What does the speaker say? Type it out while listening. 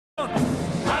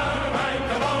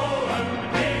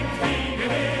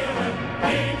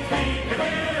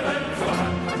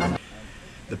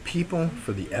People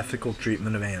for the ethical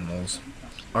treatment of animals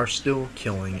are still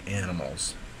killing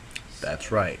animals.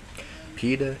 That's right.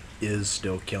 PETA is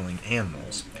still killing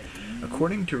animals.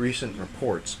 According to recent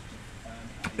reports,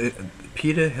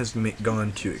 PETA has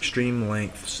gone to extreme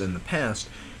lengths in the past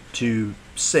to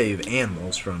save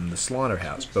animals from the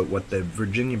slaughterhouse, but what the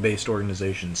Virginia-based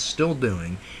organization is still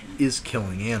doing is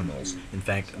killing animals. In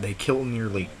fact, they killed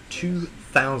nearly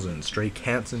 2,000 stray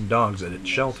cats and dogs at its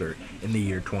shelter in the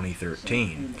year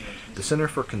 2013. The Center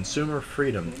for Consumer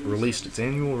Freedom released its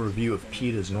annual review of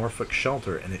PETA's Norfolk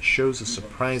shelter, and it shows a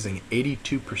surprising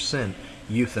 82%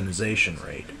 euthanization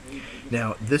rate.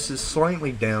 Now, this is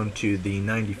slightly down to the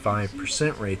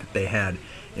 95% rate that they had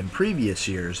in previous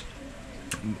years,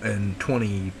 in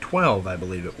 2012, I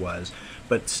believe it was,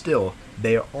 but still,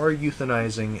 they are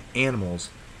euthanizing animals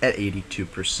at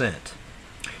 82%.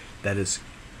 That is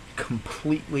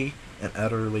completely and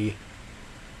utterly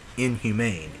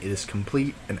inhumane. It is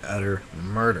complete and utter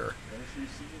murder.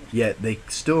 Yet they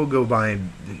still go by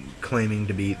claiming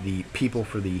to be the people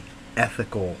for the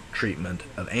ethical treatment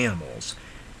of animals.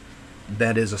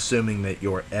 That is assuming that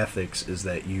your ethics is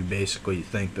that you basically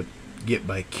think that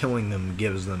by killing them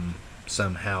gives them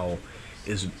somehow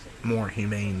is more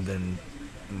humane than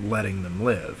letting them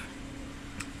live.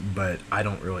 But I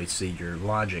don't really see your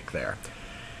logic there.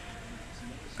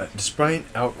 Despite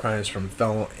outcries from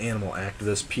fellow animal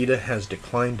activists, PETA has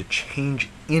declined to change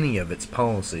any of its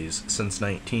policies since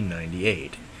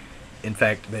 1998. In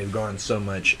fact, they've gone so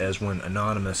much as when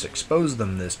Anonymous exposed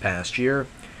them this past year,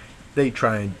 they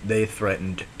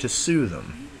threatened to sue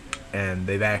them. And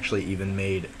they've actually even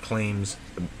made claims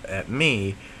at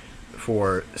me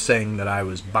for saying that I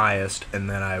was biased and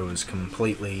that I was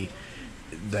completely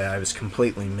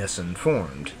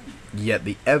misinformed. Yet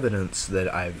the evidence that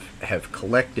have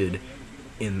collected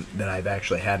that I've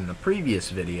actually had in a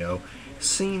previous video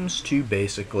seems to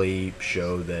basically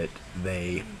show that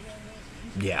they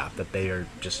are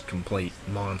just complete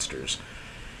monsters.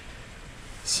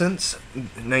 Since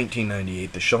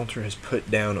 1998, the shelter has put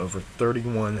down over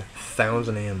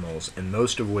 31,000 animals, and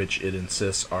most of which it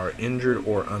insists are injured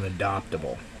or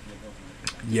unadoptable.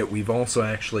 Yet we've also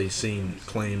actually seen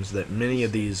claims that many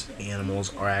of these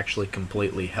animals are actually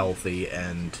completely healthy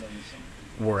and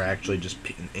were actually just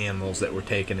animals that were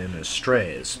taken in as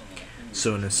strays.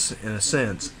 So in a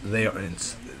sense, they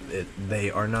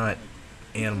are not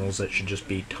animals that should just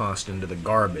be tossed into the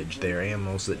garbage. They are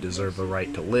animals that deserve a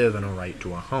right to live and a right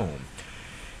to a home.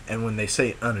 And when they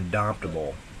say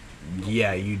unadoptable,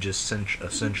 yeah, you just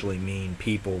essentially mean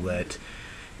people that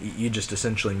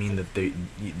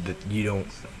that you don't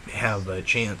have a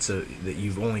chance that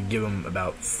you've only given them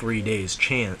about 3 days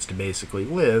chance to basically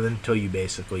live until you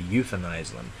basically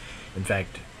euthanize them. In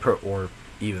fact, or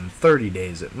even 30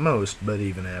 days at most, but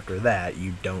even after that,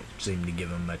 you don't seem to give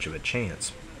them much of a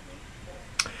chance.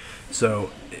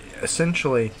 So,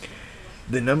 essentially,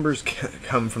 the numbers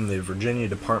come from the Virginia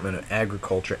Department of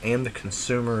Agriculture and the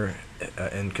Consumer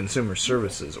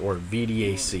Services, or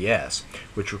VDACS,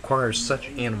 which requires such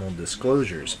animal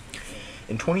disclosures.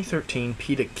 In 2013,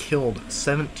 PETA killed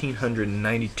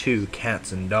 1,792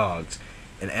 cats and dogs,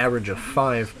 an average of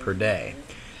 5 per day.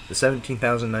 The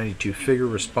 17,092 figure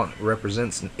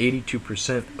represents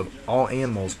 82% of all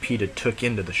animals PETA took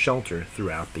into the shelter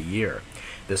throughout the year.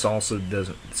 This also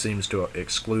seems to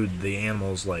exclude the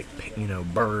animals like,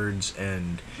 birds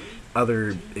and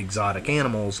other exotic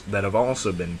animals that have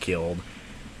also been killed,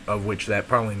 of which that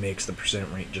probably makes the percent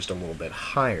rate just a little bit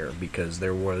higher, because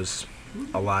there was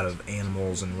a lot of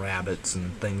animals and rabbits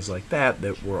and things like that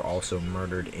were also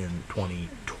murdered in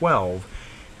 2012,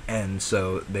 and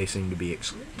so they seem to be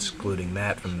excluding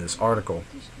that from this article.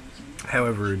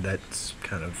 However, that's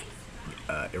kind of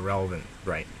irrelevant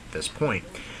right at this point.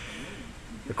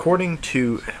 According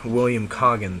to William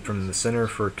Coggin from the Center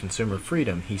for Consumer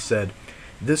Freedom, he said,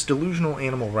 "This delusional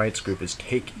animal rights group is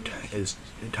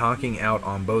talking out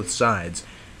on both sides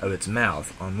of its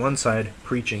mouth. On one side,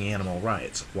 preaching animal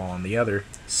rights, while on the other,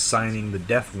 signing the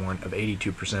death warrant of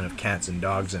 82% of cats and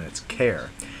dogs in its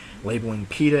care. Labeling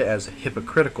PETA as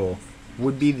hypocritical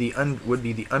would be the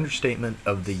understatement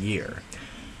of the year."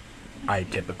 I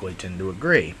typically tend to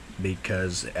agree,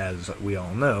 because as we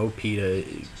all know, PETA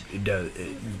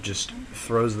just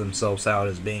throws themselves out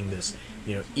as being this,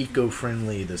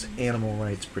 eco-friendly, this animal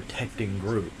rights protecting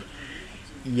group.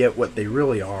 Yet what they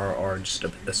really are just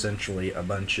essentially a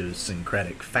bunch of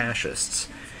syncretic fascists.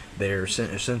 They're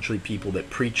essentially people that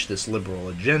preach this liberal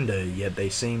agenda, yet they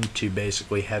seem to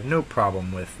basically have no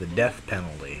problem with the death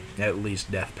penalty, at least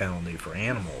death penalty for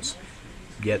animals.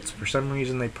 Yet for some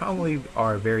reason they probably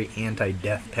are very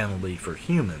anti-death penalty for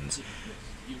humans.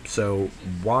 So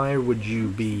why would you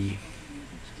be...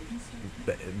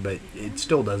 But it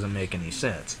still doesn't make any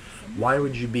sense. Why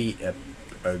would you be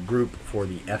a group for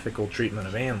the ethical treatment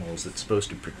of animals that's supposed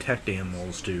to protect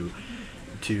animals, to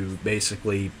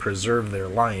basically preserve their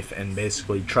life and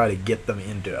basically try to get them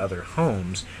into other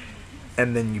homes,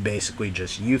 and then you basically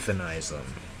just euthanize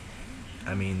them?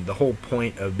 I mean, the whole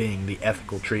point of being the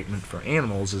ethical treatment for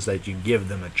animals is that you give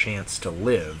them a chance to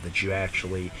live, that you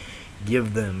actually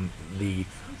give them the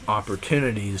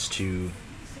opportunities to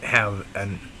have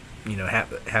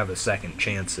have a second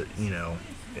chance at,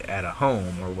 at a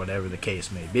home or whatever the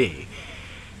case may be.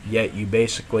 Yet you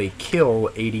basically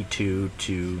kill 82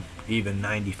 to even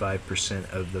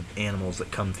 95% of the animals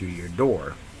that come through your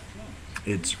door.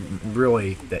 It's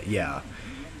really that, yeah,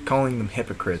 calling them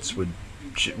hypocrites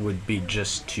would be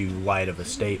just too light of a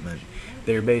statement.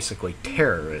 They're basically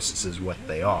terrorists is what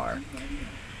they are.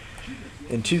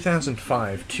 In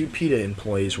 2005, 2 PETA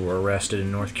employees were arrested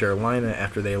in North Carolina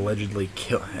after allegedly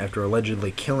killing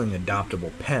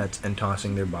adoptable pets and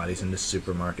tossing their bodies into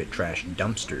supermarket trash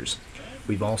dumpsters.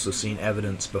 We've also seen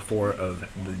evidence before of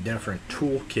the different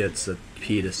toolkits that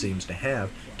PETA seems to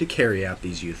have to carry out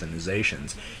these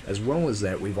euthanizations. As well as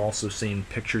that, we've also seen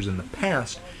pictures in the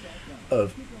past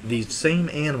of these same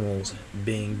animals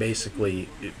being basically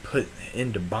put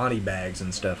into body bags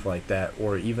and stuff like that,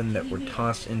 or even that were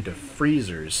tossed into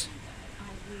freezers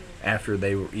after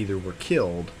they either were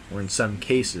killed or in some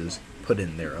cases put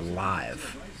in there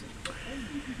alive.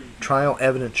 Trial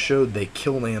evidence showed they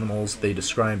killed animals they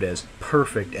described as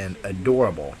perfect and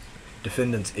adorable.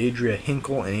 Defendants Adria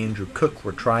Hinkle and Andrew Cook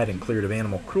were tried and cleared of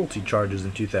animal cruelty charges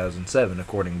in 2007,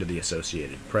 according to the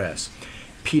Associated Press.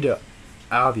 PETA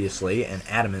obviously and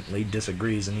adamantly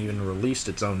disagrees and even released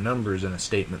its own numbers in a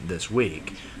statement this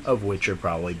week, of which are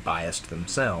probably biased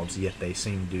themselves, yet they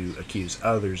seem to accuse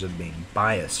others of being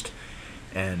biased,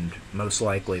 and most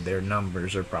likely their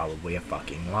numbers are probably a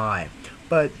fucking lie.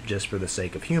 But just for the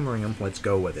sake of humoring them, let's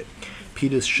go with it.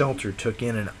 PETA's shelter took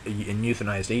in and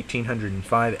euthanized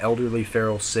 1,805 elderly,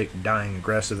 feral, sick, dying,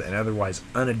 aggressive, and otherwise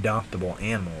unadoptable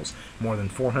animals, more than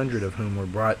 400 of whom were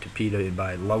brought to PETA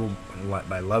by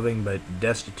loving but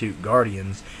destitute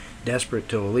guardians desperate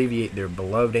to alleviate their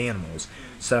beloved animals'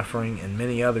 suffering, and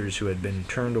many others who had been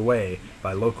turned away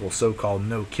by local so-called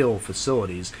no-kill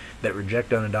facilities that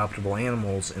reject unadoptable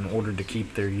animals in order to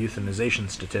keep their euthanization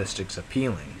statistics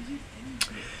appealing.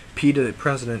 PETA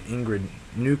President Ingrid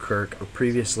Newkirk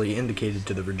previously indicated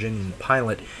to the Virginian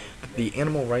Pilot that the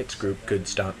animal rights group could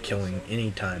stop killing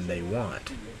any time they want,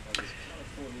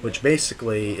 which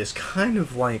basically is kind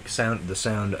of like the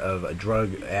sound of a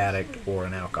drug addict or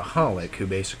an alcoholic who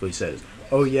basically says,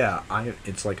 oh yeah,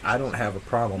 it's like I don't have a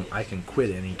problem, I can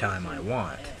quit any time I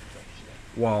want.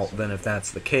 Well, then if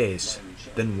that's the case,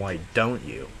 then why don't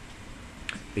you?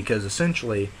 Because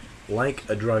essentially, like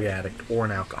a drug addict or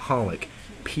an alcoholic,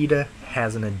 PETA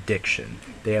has an addiction.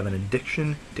 They have an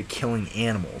addiction to killing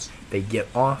animals. They get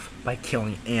off by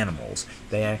killing animals.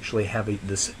 They actually have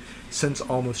this sense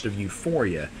almost of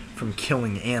euphoria from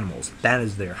killing animals. That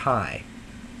is their high.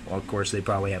 Well, of course, they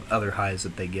probably have other highs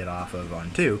that they get off of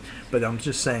on too, but I'm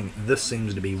just saying this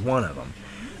seems to be one of them.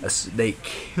 They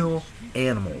kill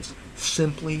animals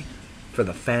simply for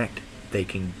the fact they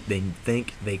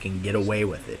think they can get away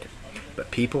with it. But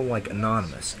people like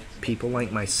Anonymous, people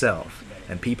like myself,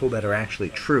 and people that are actually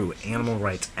true animal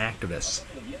rights activists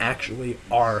actually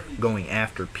are going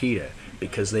after PETA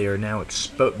because they are now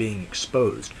being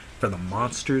exposed for the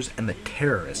monsters and the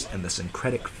terrorists and the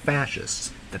syncretic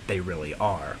fascists that they really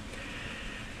are.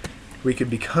 We could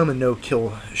become a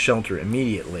no-kill shelter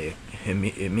immediately.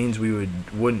 It means we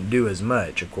wouldn't do as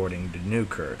much, according to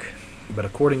Newkirk. But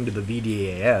according to the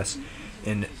VDAS,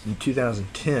 in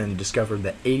 2010 discovered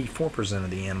that 84%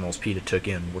 of the animals PETA took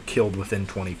in were killed within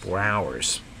 24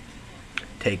 hours.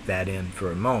 Take that in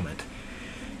for a moment.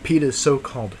 PETA's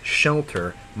so-called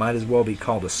shelter might as well be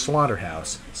called a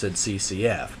slaughterhouse, said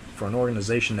CCF. For an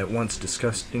organization that once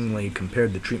disgustingly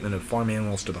compared the treatment of farm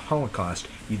animals to the Holocaust,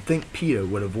 you'd think PETA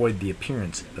would avoid the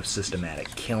appearance of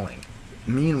systematic killing.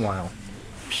 Meanwhile,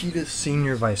 PETA's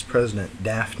senior vice president,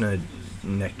 Daphne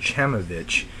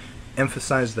Nechamovich,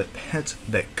 emphasized that pets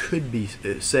that could be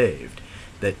saved,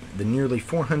 that the nearly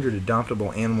 400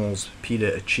 adoptable animals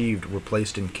PETA achieved were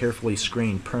placed in carefully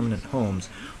screened permanent homes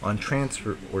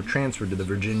transferred to the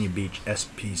Virginia Beach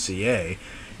SPCA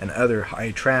and other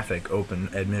high-traffic open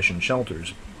admission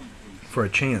shelters for a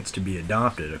chance to be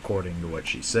adopted, according to what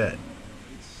she said.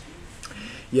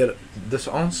 Yet, this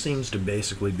all seems to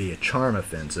basically be a charm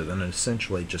offensive and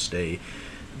essentially just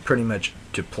pretty much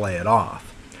to play it off.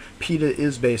 PETA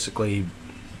is basically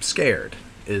scared,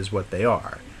 is what they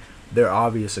are. their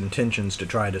obvious intentions to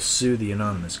try to sue the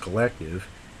anonymous collective,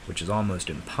 which is almost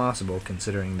impossible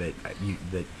considering that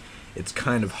it's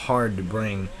kind of hard to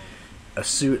bring a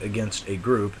suit against a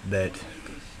group that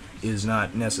is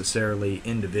not necessarily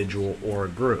individual or a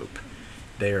group.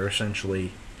 They are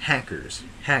essentially hackers,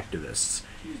 hacktivists,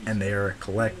 and they are a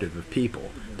collective of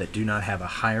people that do not have a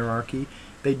hierarchy.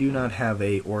 They do not have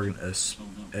a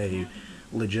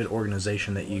legit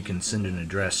organization that you can send an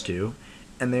address to,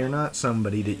 and they are not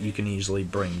somebody that you can easily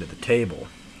bring to the table.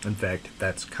 In fact,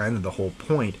 that's kind of the whole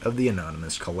point of the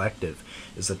anonymous collective,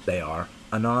 is that they are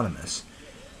anonymous.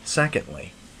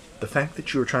 Secondly, the fact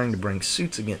that you are trying to bring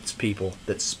suits against people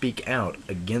that speak out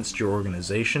against your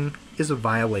organization is a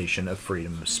violation of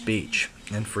freedom of speech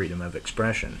and freedom of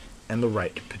expression and the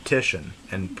right to petition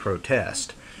and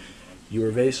protest. You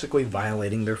are basically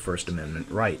violating their First Amendment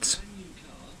rights.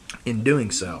 In doing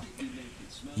so,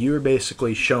 you are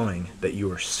basically showing that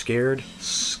you are scared,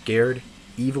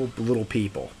 evil little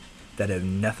people that have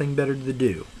nothing better to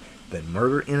do than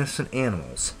murder innocent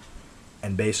animals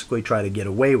and basically try to get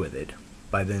away with it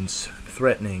by then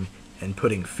threatening and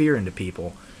putting fear into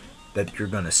people that you're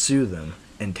going to sue them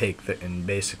and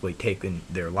basically take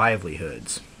their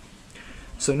livelihoods.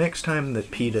 So next time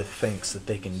that PETA thinks that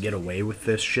they can get away with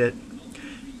this shit,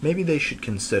 maybe they should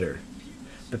consider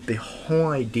that the whole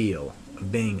ideal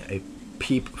of being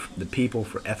the people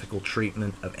for ethical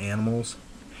treatment of animals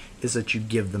is that you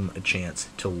give them a chance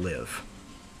to live.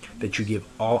 That you give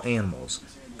all animals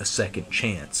a second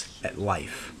chance at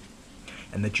life.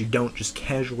 And that you don't just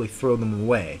casually throw them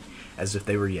away as if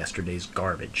they were yesterday's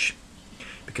garbage.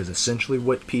 Because essentially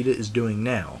what PETA is doing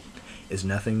now is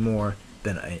nothing more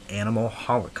than an animal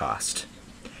holocaust.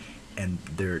 And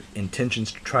their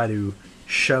intentions to try to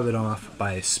shove it off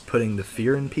by putting the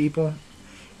fear in people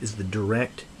is the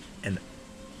direct and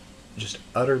just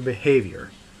utter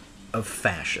behavior of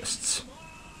fascists.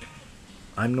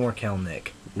 I'm NorCal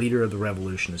Nick, leader of the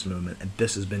revolutionist movement, and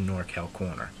this has been NorCal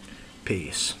Corner.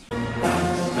 Peace.